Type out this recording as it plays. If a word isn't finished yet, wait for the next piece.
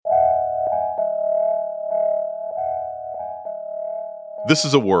This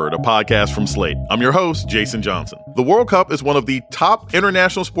is A Word, a podcast from Slate. I'm your host, Jason Johnson. The World Cup is one of the top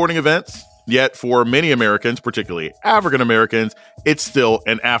international sporting events, yet for many Americans, particularly African Americans, it's still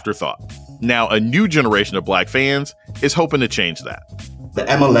an afterthought. Now, a new generation of Black fans is hoping to change that. The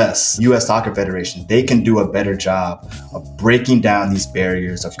MLS, U.S. Soccer Federation, they can do a better job of breaking down these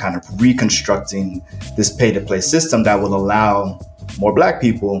barriers, of kind of reconstructing this pay-to-play system that will allow more Black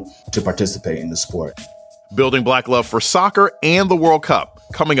people to participate in the sport. Building Black love for soccer and the World Cup,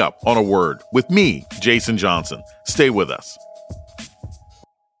 coming up on A Word with me, Jason Johnson. Stay with us.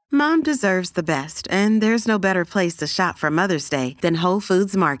 Mom deserves the best, and there's no better place to shop for Mother's Day than Whole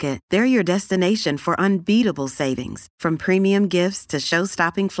Foods Market. They're your destination for unbeatable savings, from premium gifts to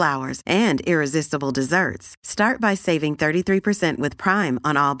show-stopping flowers and irresistible desserts. Start by saving 33% with Prime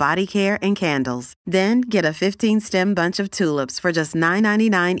on all body care and candles. Then get a 15-stem bunch of tulips for just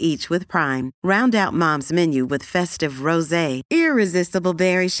 $9.99 each with Prime. Round out Mom's menu with festive rosé, irresistible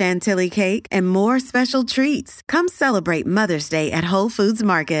berry chantilly cake, and more special treats. Come celebrate Mother's Day at Whole Foods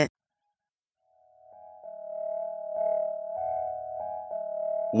Market.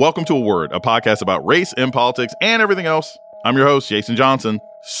 Welcome to A Word, a podcast about race and politics and everything else. I'm your host, Jason Johnson.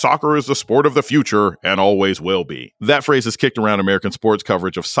 Soccer is the sport of the future and always will be. That phrase has kicked around American sports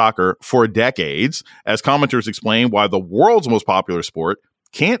coverage of soccer for decades, as commenters explain why the world's most popular sport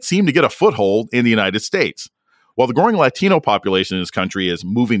can't seem to get a foothold in the United States. While the growing Latino population in this country is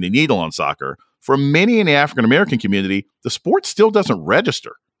moving the needle on soccer, for many in the African American community, the sport still doesn't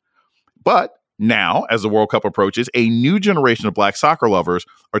register. But now, as the World Cup approaches, a new generation of Black soccer lovers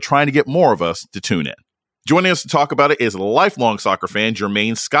are trying to get more of us to tune in. Joining us to talk about it is lifelong soccer fan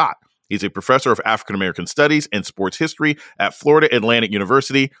Jermaine Scott. He's a professor of African American Studies and Sports History at Florida Atlantic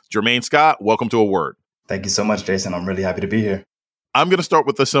University. Jermaine Scott, welcome to A Word. Thank you so much, Jason. I'm really happy to be here. I'm going to start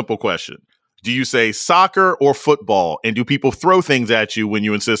with a simple question. Do you say soccer or football? And do people throw things at you when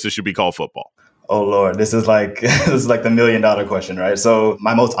you insist it should be called football? Oh, Lord, this is like the $1 million question, right? So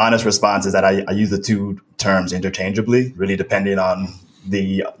my most honest response is that I use the two terms interchangeably, really depending on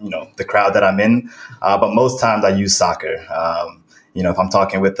the crowd that I'm in. But most times I use soccer. If I'm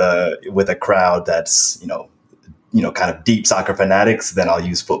talking with a crowd that's, kind of deep soccer fanatics, then I'll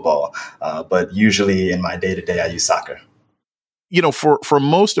use football. But usually in my day-to-day, I use soccer. For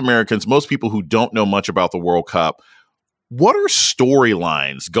most Americans, most people who don't know much about the World Cup, what are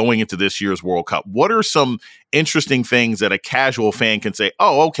storylines going into this year's World Cup? What are some interesting things that a casual fan can say,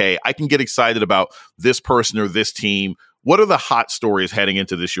 oh, okay, I can get excited about this person or this team? What are the hot stories heading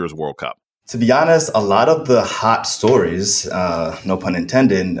into this year's World Cup? To be honest, a lot of the hot stories, no pun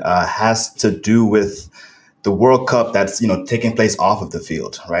intended, has to do with the World Cup that's, taking place off of the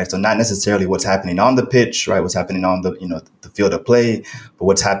field, right? So not necessarily what's happening on the pitch, right? What's happening on the field of play, but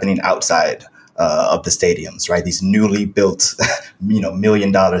what's happening outside of the stadiums, right? These newly built, $1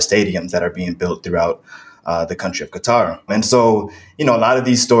 million stadiums that are being built throughout the country of Qatar. And so, a lot of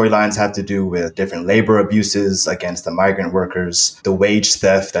these storylines have to do with different labor abuses against the migrant workers, the wage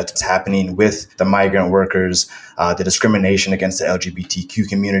theft that's happening with the migrant workers, the discrimination against the LGBTQ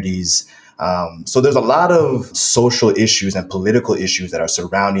communities. So there's a lot of social issues and political issues that are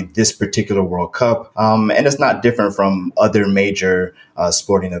surrounding this particular World Cup. And it's not different from other major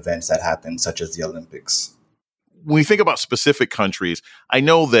sporting events that happen, such as the Olympics. When we think about specific countries, I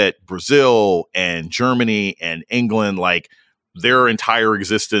know that Brazil and Germany and England, like their entire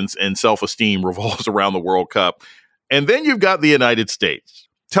existence and self-esteem revolves around the World Cup. And then you've got the United States.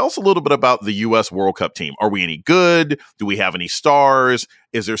 Tell us a little bit about the U.S. World Cup team. Are we any good? Do we have any stars?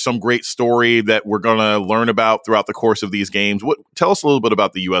 Is there some great story that we're going to learn about throughout the course of these games? Tell us a little bit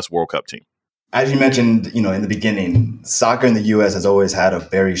about the U.S. World Cup team. As you mentioned, in the beginning, soccer in the U.S. has always had a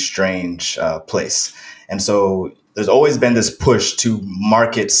very strange place. And so there's always been this push to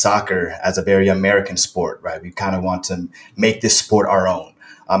market soccer as a very American sport, right? We kind of want to make this sport our own.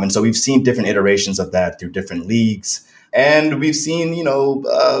 And so we've seen different iterations of that through different leagues. And we've seen,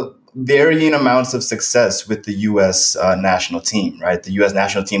 varying amounts of success with the U.S. National team, right? The U.S.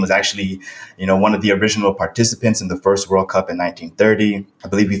 national team was actually, one of the original participants in the first World Cup in 1930. I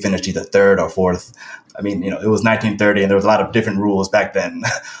believe we finished either third or fourth. I mean, it was 1930 and there was a lot of different rules back then.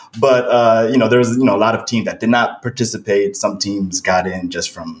 But, there was, a lot of teams that did not participate. Some teams got in just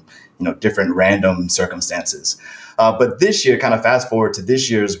from, different random circumstances. But this year, kind of fast forward to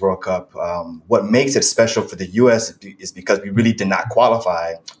this year's World Cup, what makes it special for the U.S. is because we really did not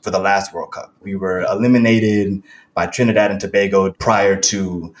qualify for the last World Cup. We were eliminated by Trinidad and Tobago prior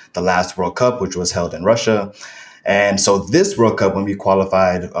to the last World Cup, which was held in Russia. And so this World Cup, when we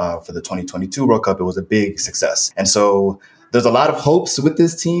qualified for the 2022 World Cup, it was a big success. And so There's a lot of hopes with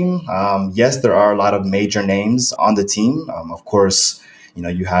this team. Yes, there are a lot of major names on the team. Of course,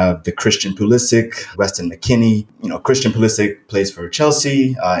 you have the Christian Pulisic, Weston McKennie. Christian Pulisic plays for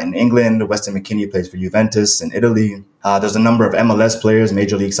Chelsea in England. Weston McKennie plays for Juventus in Italy. There's a number of MLS players,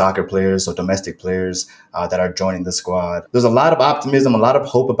 Major League Soccer players, so domestic players that are joining the squad. There's a lot of optimism, a lot of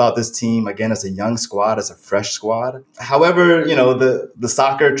hope about this team. Again, it's a young squad, it's a fresh squad. However, the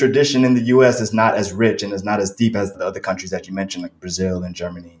soccer tradition in the U.S. is not as rich and is not as deep as the other countries that you mentioned, like Brazil and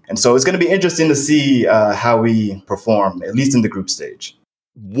Germany. And so it's going to be interesting to see how we perform, at least in the group stage.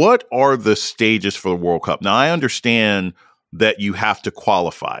 What are the stages for the World Cup? Now, I understand that you have to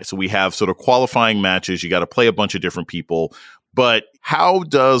qualify. So we have sort of qualifying matches. You got to play a bunch of different people. But how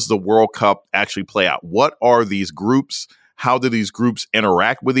does the World Cup actually play out? What are these groups? How do these groups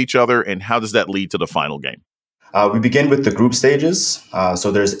interact with each other? And how does that lead to the final game? We begin with the group stages.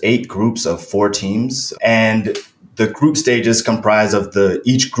 So there's 8 groups of 4 teams. And the group stages comprise of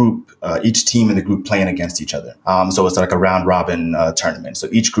each team in the group playing against each other. So it's like a round robin tournament. So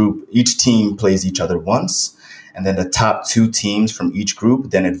each team plays each other once. And then the top 2 teams from each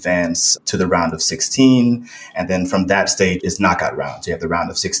group then advance to the round of 16. And then from that stage is knockout round. So you have the round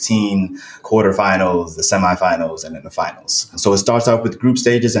of 16, quarterfinals, the semifinals, and then the finals. So it starts out with group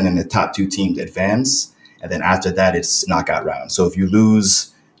stages, and then the top 2 teams advance. And then after that, it's knockout round. So if you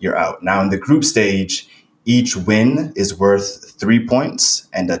lose, you're out. Now in the group stage, each win is worth 3 points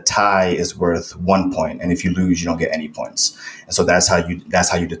and a tie is worth 1 point. And if you lose, you don't get any points. And so that's how you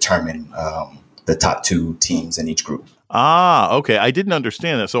determine the top 2 teams in each group. Okay. I didn't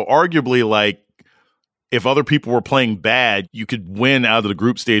understand that. So arguably, like, if other people were playing bad, you could win out of the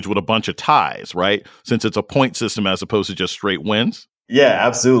group stage with a bunch of ties, right? Since it's a point system as opposed to just straight wins. Yeah,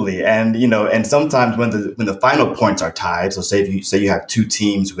 absolutely. And, and sometimes when the final points are tied, so say you have 2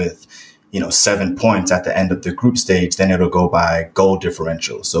 teams with 7 points at the end of the group stage, then it'll go by goal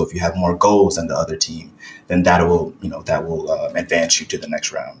differential. So if you have more goals than the other team, then that will advance you to the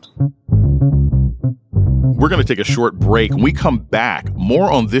next round. We're going to take a short break. When we come back,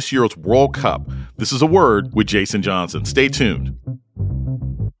 more on this year's World Cup. This is A Word with Jason Johnson. Stay tuned.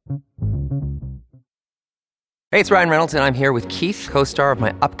 Hey, it's Ryan Reynolds, and I'm here with Keith, co-star of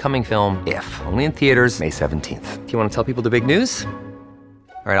my upcoming film, If, only in theaters May 17th. Do you want to tell people the big news?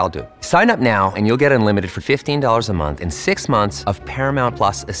 All right, I'll do it. Sign up now and you'll get unlimited for $15 a month and 6 months of Paramount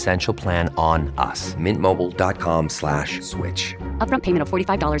Plus Essential Plan on us. MintMobile.com/switch. Upfront payment of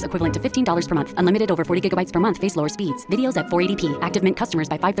 $45 equivalent to $15 per month. Unlimited over 40 gigabytes per month. Face lower speeds. Videos at 480p. Active Mint customers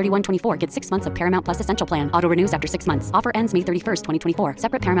by 531.24 get 6 months of Paramount Plus Essential Plan. Auto renews after 6 months. Offer ends May 31st, 2024.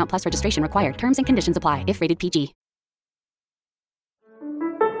 Separate Paramount Plus registration required. Terms and conditions apply if rated PG.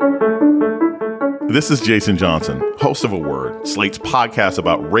 This is Jason Johnson, host of A Word, Slate's podcast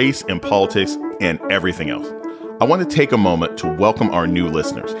about race and politics and everything else. I want to take a moment to welcome our new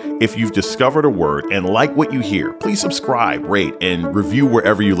listeners. If you've discovered A Word and like what you hear, please subscribe, rate, and review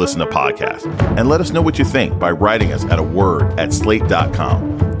wherever you listen to podcasts. And let us know what you think by writing us at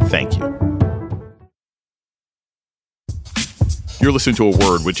aword@slate.com. Thank you. You're listening to A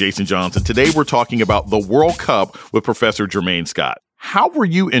Word with Jason Johnson. Today we're talking about the World Cup with Professor Jermaine Scott. How were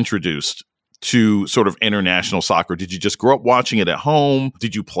you introduced to sort of international soccer? Did you just grow up watching it at home?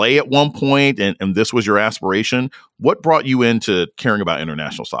 Did you play at one point and this was your aspiration? What brought you into caring about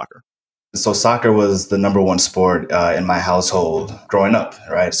international soccer? So soccer was the number one sport in my household growing up,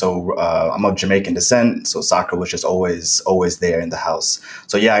 right? So I'm of Jamaican descent, so soccer was just always there in the house.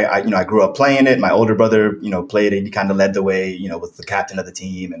 So yeah, I grew up playing it. My older brother, played it. He kind of led the way, was the captain of the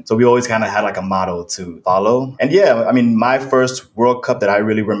team, and so we always kind of had like a model to follow. And yeah, I mean, my first World Cup that I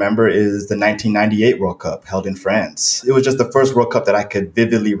really remember is the 1998 World Cup held in France. It was just the first World Cup that I could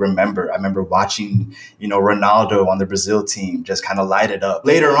vividly remember. I remember watching, Ronaldo on the Brazil team just kind of light it up.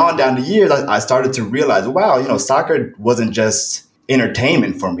 Later on down the year, I started to realize, wow, soccer wasn't just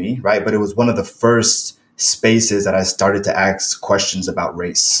entertainment for me, right? But it was one of the first spaces that I started to ask questions about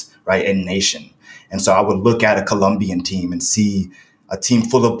race, right, and nation. And so I would look at a Colombian team and see a team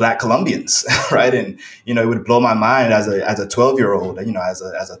full of Black Colombians, right? And, it would blow my mind as a 12-year-old, as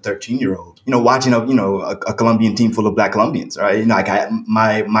a 13-year-old, watching a Colombian team full of Black Colombians, right?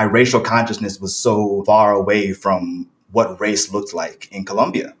 My racial consciousness was so far away from what race looked like in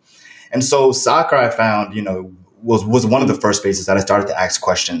Colombia. And so soccer, I found, was one of the first spaces that I started to ask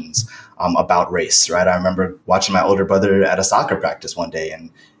questions about race, right? I remember watching my older brother at a soccer practice one day, and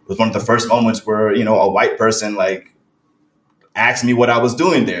it was one of the first moments where, a white person asked me what I was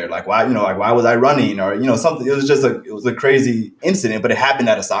doing there, why was I running, or something. It was a crazy incident, but it happened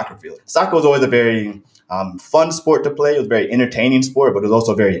at a soccer field. Soccer was always a very fun sport to play. It was a very entertaining sport, but it was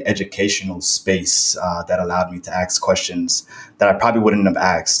also a very educational space that allowed me to ask questions that I probably wouldn't have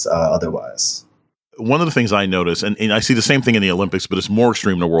asked otherwise. One of the things I notice, and I see the same thing in the Olympics, but it's more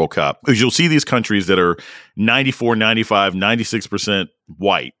extreme in the World Cup, is you'll see these countries that are 94, 95, 96%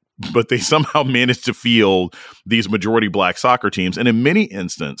 white, but they somehow manage to field these majority black soccer teams. And in many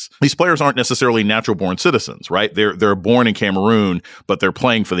instances, these players aren't necessarily natural born citizens, right? They're born in Cameroon, but they're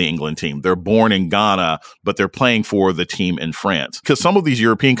playing for the England team. They're born in Ghana, but they're playing for the team in France. Because some of these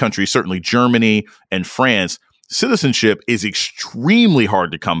European countries, certainly Germany and France, citizenship is extremely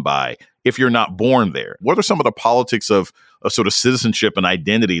hard to come by if you're not born there. What are some of the politics of sort of citizenship and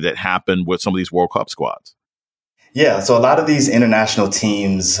identity that happen with some of these World Cup squads? Yeah, so a lot of these international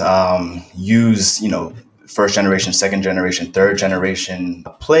teams use, first generation, second generation, third generation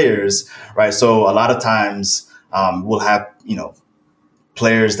players, right? So a lot of times we'll have,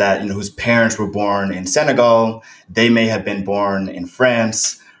 players that, whose parents were born in Senegal, they may have been born in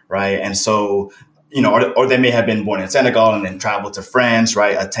France, right? And so, or they may have been born in Senegal and then traveled to France,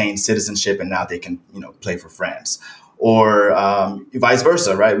 right? Attained citizenship, and now they can, play for France. Or vice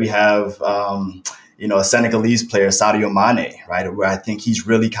versa, right? We have, a Senegalese player, Sadio Mane, right? Where I think he's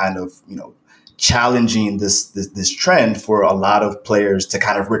really kind of, challenging this trend for a lot of players to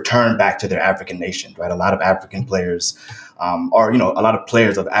kind of return back to their African nation, right? A lot of African players, or a lot of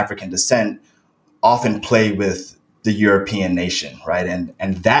players of African descent often play with the European nation, right?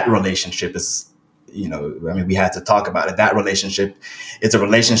 And that relationship is, we had to talk about it. That relationship is a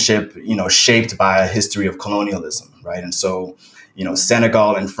relationship, shaped by a history of colonialism, right? And so,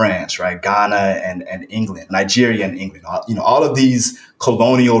 Senegal and France, right? Ghana and England, Nigeria and England, all of these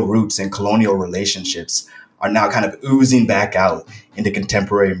colonial roots and colonial relationships are now kind of oozing back out in the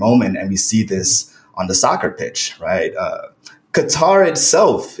contemporary moment. And we see this on the soccer pitch, right? Qatar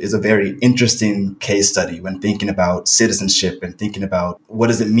itself is a very interesting case study when thinking about citizenship and thinking about what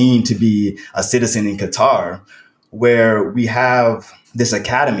does it mean to be a citizen in Qatar, where we have this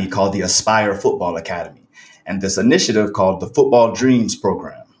academy called the Aspire Football Academy and this initiative called the Football Dreams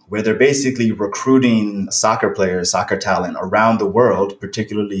Program, where they're basically recruiting soccer players, soccer talent around the world,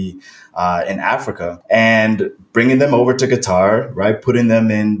 particularly in Africa, and bringing them over to Qatar, right? Putting them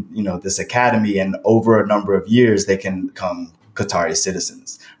in, this academy, and over a number of years, they can become Qatari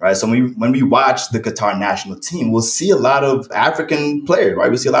citizens, right? So when we watch the Qatar national team, we'll see a lot of African players, right?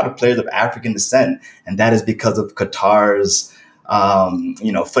 We see a lot of players of African descent, and that is because of Qatar's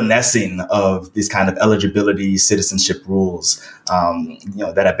finessing of these kind of eligibility citizenship rules,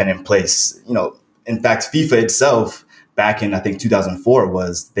 that have been in place. In fact, FIFA itself back in, I think,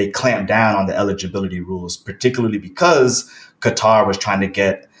 2004 they clamped down on the eligibility rules, particularly because Qatar was trying to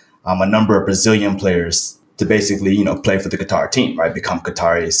get a number of Brazilian players to basically, play for the Qatar team, right? Become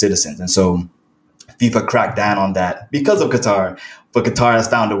Qatari citizens. And so FIFA cracked down on that because of Qatar, but Qatar has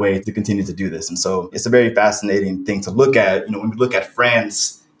found a way to continue to do this. And so it's a very fascinating thing to look at. When we look at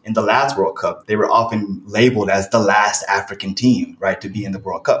France in the last World Cup, they were often labeled as the last African team, right, to be in the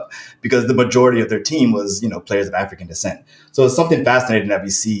World Cup because the majority of their team was, players of African descent. So it's something fascinating that we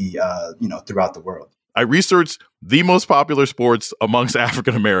see, throughout the world. I researched the most popular sports amongst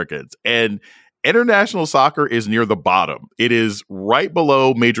African Americans, and international soccer is near the bottom. It is right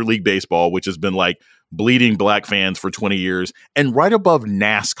below Major League Baseball, which has been like bleeding black fans for 20 years, and right above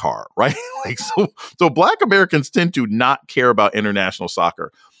NASCAR, right? So black Americans tend to not care about international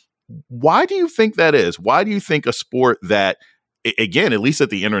soccer. Why do you think that is? Why do you think a sport that, again, at least at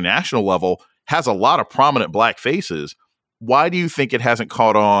the international level, has a lot of prominent black faces, why do you think it hasn't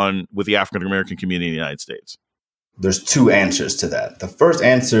caught on with the African American community in the United States? There's two answers to that. The first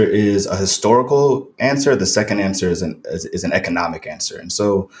answer is a historical answer. The second answer is an economic answer. And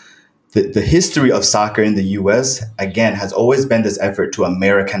so the history of soccer in the U.S., again, has always been this effort to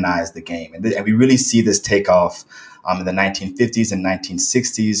Americanize the game. And we really see this take off in the 1950s and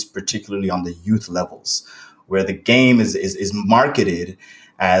 1960s, particularly on the youth levels, where the game is marketed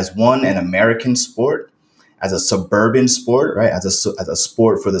as, one, an American sport, as a suburban sport, right? As a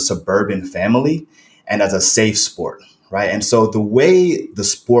sport for the suburban family, and as a safe sport, right? And so the way the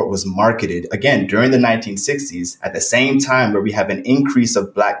sport was marketed, again, during the 1960s, at the same time where we have an increase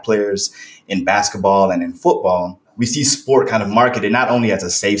of black players in basketball and in football, we see sport kind of marketed not only as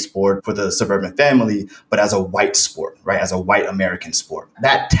a safe sport for the suburban family, but as a white sport, right? As a white American sport.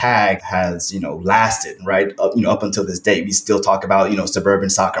 That tag has, lasted, right? Up until this day, we still talk about, suburban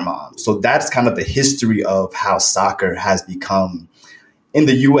soccer moms. So that's kind of the history of how soccer has become in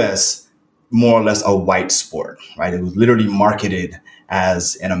the U.S., more or less a white sport, right? It was literally marketed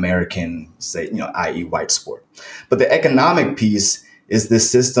as an American, i.e. white sport. But the economic piece is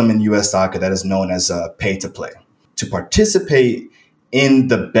this system in U.S. soccer that is known as pay to play. To participate in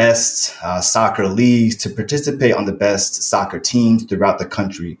the best soccer leagues, to participate on the best soccer teams throughout the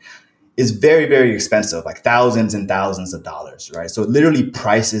country is very, very expensive, like thousands and thousands of dollars, right? So it literally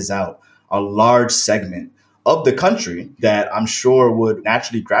prices out a large segment of the country that I'm sure would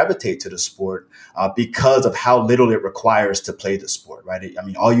naturally gravitate to the sport because of how little it requires to play the sport, right? I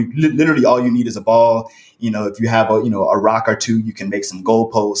mean, all you need is a ball. If you have a rock or two, you can make some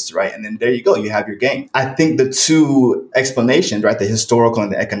goalposts, right? And then there you go, you have your game. I think the two explanations, right, the historical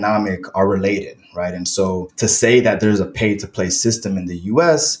and the economic, are related, right? And so to say that there's a pay-to-play system in the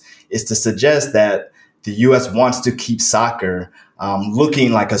U.S. is to suggest that the U.S. wants to keep soccer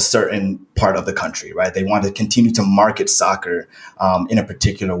looking like a certain part of the country, right? They want to continue to market soccer in a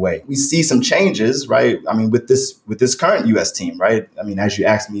particular way. We see some changes, right? I mean, with this current U.S. team, right? I mean, as you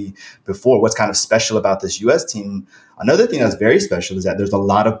asked me before, what's kind of special about this U.S. team? Another thing that's very special is that there's a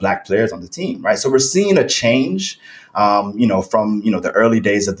lot of Black players on the team, right? So we're seeing a change, from the early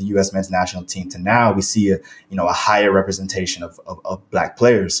days of the U.S. men's national team to now. We see a higher representation of Black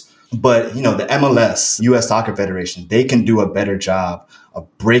players. But, the MLS, U.S. Soccer Federation, they can do a better job of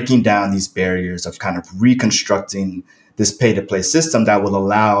breaking down these barriers, of kind of reconstructing this pay-to-play system that will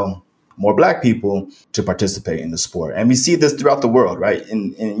allow more Black people to participate in the sport. And we see this throughout the world, right?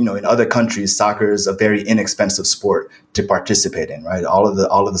 In other countries, soccer is a very inexpensive sport to participate in, right? All of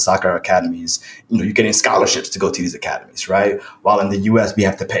the soccer academies, you're getting scholarships to go to these academies, right? While in the U.S. we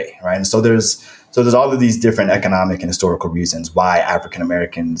have to pay, right? And so there's all of these different economic and historical reasons why African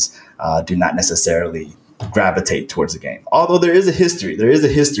Americans do not necessarily gravitate towards the game. Although there is a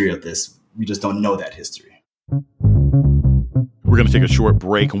history of this. We just don't know that history. We're going to take a short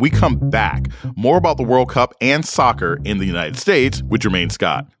break. When we come back, more about the World Cup and soccer in the United States with Jermaine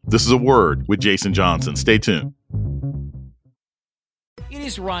Scott. This is A Word with Jason Johnson. Stay tuned. It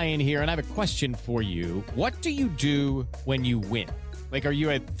is Ryan here, and I have a question for you. What do you do when you win? Like, are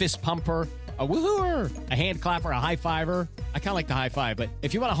you a fist pumper, a woohooer, a hand clapper, a high fiver? I kind of like the high five, but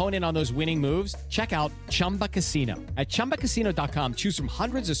if you want to hone in on those winning moves, check out Chumba Casino. At ChumbaCasino.com, choose from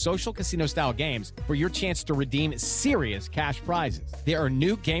hundreds of social casino style games for your chance to redeem serious cash prizes. There are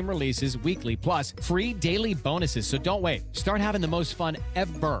new game releases weekly, plus free daily bonuses. So don't wait. Start having the most fun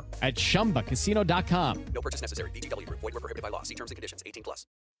ever at ChumbaCasino.com. No purchase necessary. VGW Group. Void where prohibited by law. See terms and conditions. 18+.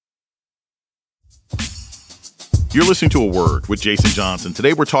 You're listening to A Word with Jason Johnson.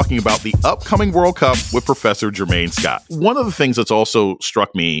 Today, we're talking about the upcoming World Cup with Professor Jermaine Scott. One of the things that's also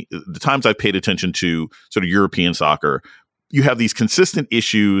struck me, the times I've paid attention to sort of European soccer, you have these consistent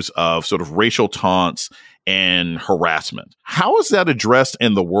issues of sort of racial taunts and harassment. How is that addressed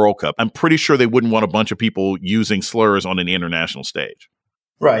in the World Cup? I'm pretty sure they wouldn't want a bunch of people using slurs on an international stage.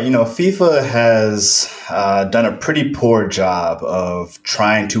 Right. FIFA has done a pretty poor job of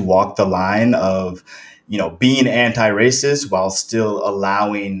trying to walk the line of being anti-racist while still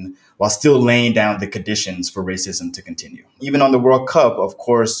laying down the conditions for racism to continue. Even on the World Cup, of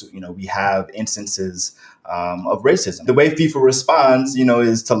course, we have instances of racism. The way FIFA responds,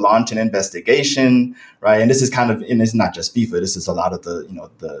 is to launch an investigation, right? And this is and it's not just FIFA. This is a lot of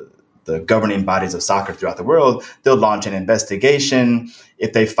the governing bodies of soccer throughout the world. They'll launch an investigation.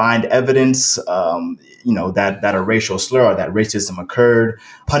 If they find evidence, that a racial slur or that racism occurred,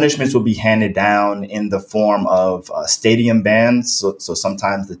 punishments will be handed down in the form of stadium bans. So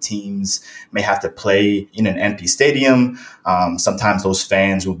sometimes the teams may have to play in an empty stadium. Sometimes those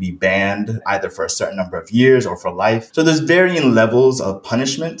fans will be banned either for a certain number of years or for life. So there's varying levels of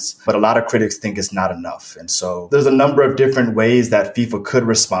punishments, but a lot of critics think it's not enough. And so there's a number of different ways that FIFA could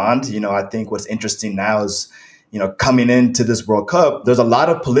respond. I think what's interesting now is, coming into this World Cup, there's a lot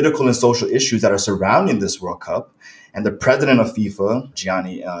of political and social issues that are surrounding this World Cup. And the president of FIFA,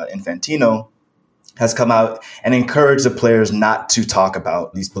 Gianni Infantino, has come out and encouraged the players not to talk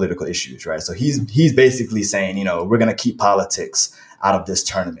about these political issues, right? So he's basically saying, we're going to keep politics out of this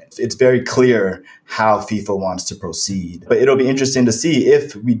tournament. It's very clear how FIFA wants to proceed. But it'll be interesting to see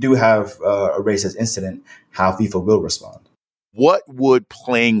if we do have a racist incident, how FIFA will respond. What would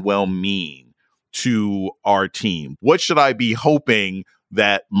playing well mean to our team? What should I be hoping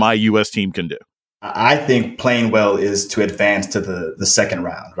that my U.S. team can do? I think playing well is to advance to the second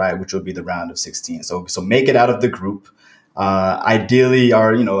round, right, which will be the round of 16. So make it out of the group. Ideally,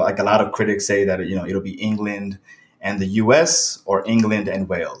 or like a lot of critics say that it'll be England and the U.S. or England and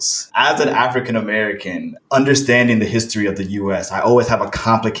Wales. As an African American, understanding the history of the U.S., I always have a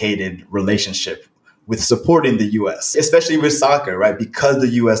complicated relationship with supporting the U.S., especially with soccer, right? Because the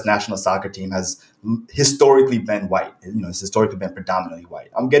U.S. national soccer team has historically been white. It's historically been predominantly white.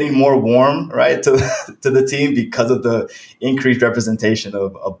 I'm getting more warm, right, to the team because of the increased representation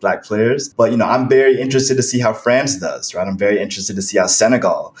of Black players. But, I'm very interested to see how France does, right? I'm very interested to see how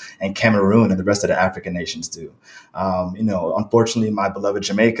Senegal and Cameroon and the rest of the African nations do. Unfortunately, my beloved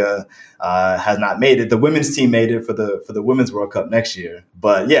Jamaica has not made it. The women's team made it for the Women's World Cup next year.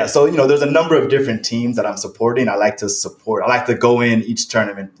 But yeah, so, there's a number of different teams that I'm supporting. I like to go in each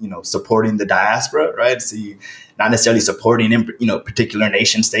tournament, supporting the diaspora, right? So not necessarily supporting, particular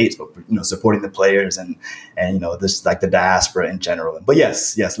nation states, but, supporting the players and this like the diaspora in general. But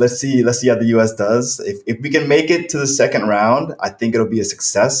yes, let's see how the U.S. does. If we can make it to the second round, I think it'll be a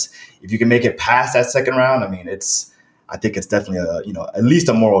success. If you can make it past that second round, I think it's definitely at least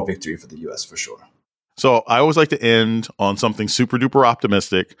a moral victory for the U.S. for sure. So I always like to end on something super duper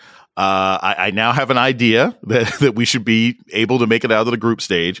optimistic. I now have an idea that we should be able to make it out of the group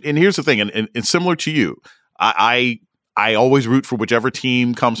stage. And here's the thing, and similar to you, I always root for whichever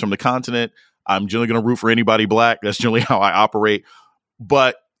team comes from the continent. I'm generally going to root for anybody Black. That's generally how I operate.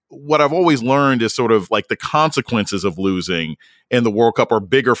 But what I've always learned is sort of like the consequences of losing in the World Cup are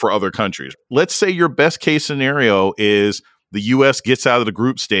bigger for other countries. Let's say your best case scenario is the U.S. gets out of the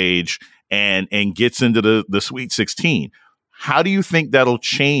group stage and gets into the Sweet 16. How do you think that'll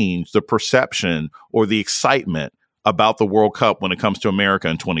change the perception or the excitement about the World Cup when it comes to America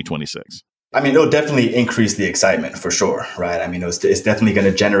in 2026? It'll definitely increase the excitement for sure, right? It's definitely going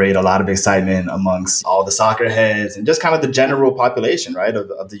to generate a lot of excitement amongst all the soccer heads and just kind of the general population, right,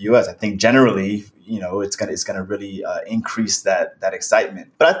 of the U.S. I think generally, it's going to really increase that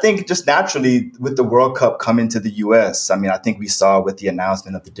excitement. But I think just naturally with the World Cup coming to the U.S., I think we saw with the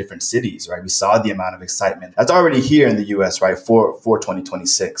announcement of the different cities, right? We saw the amount of excitement that's already here in the U.S., right, for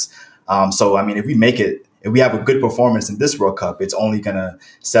 2026. If we have a good performance in this World Cup, it's only going to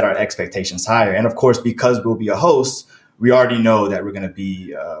set our expectations higher. And of course, because we'll be a host, we already know that we're going to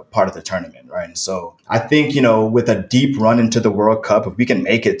be part of the tournament, right? And so I think, with a deep run into the World Cup, if we can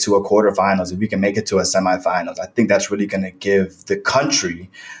make it to a quarterfinals, if we can make it to a semifinals, I think that's really going to give the country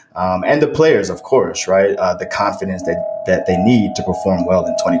and the players, of course, right, the confidence that they need to perform well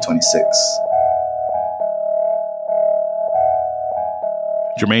in 2026.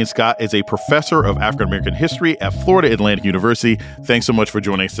 Jermaine Scott is a professor of African American history at Florida Atlantic University. Thanks so much for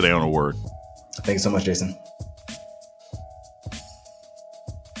joining us today on A Word. Thanks so much, Jason.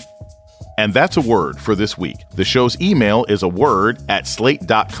 And that's A Word for this week. The show's email is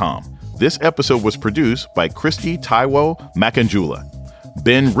aword@slate.com. This episode was produced by Christy Taiwo Makanjula.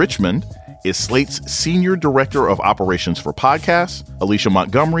 Ben Richmond is Slate's Senior Director of Operations for Podcasts. Alicia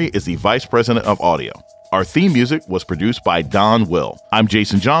Montgomery is the Vice President of Audio. Our theme music was produced by Don Will. I'm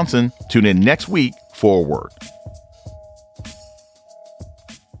Jason Johnson. Tune in next week for A Word.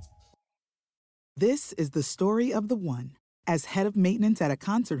 This is the story of the one. As head of maintenance at a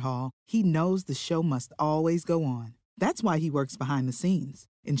concert hall, he knows the show must always go on. That's why he works behind the scenes,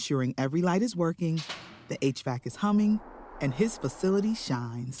 ensuring every light is working, the HVAC is humming, and his facility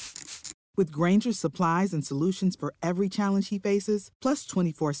shines. With Grainger's supplies and solutions for every challenge he faces, plus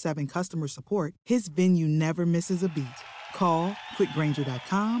 24/7 customer support, his venue never misses a beat. Call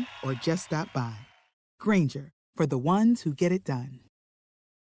quickgrainger.com or just stop by. Grainger, for the ones who get it done.